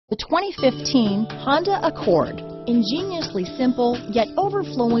The 2015 Honda Accord. Ingeniously simple, yet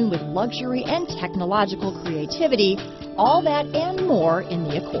overflowing with luxury and technological creativity, all that and more in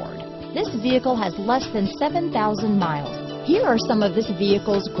the Accord. This vehicle has less than 7,000 miles. Here are some of this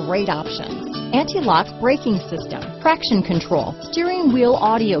vehicle's great options: anti-lock braking system, traction control, steering wheel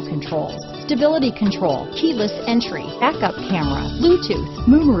audio controls, stability control, keyless entry, backup camera, Bluetooth,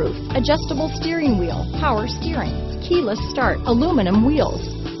 moonroof, adjustable steering wheel, power steering, keyless start, aluminum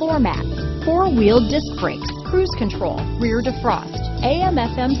wheels, floor mats, four-wheel disc brakes, cruise control, rear defrost,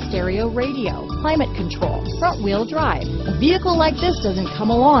 AM/FM stereo radio, climate control, front-wheel drive. A vehicle like this doesn't come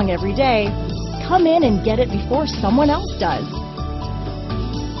along every day. Come in and get it before someone else does.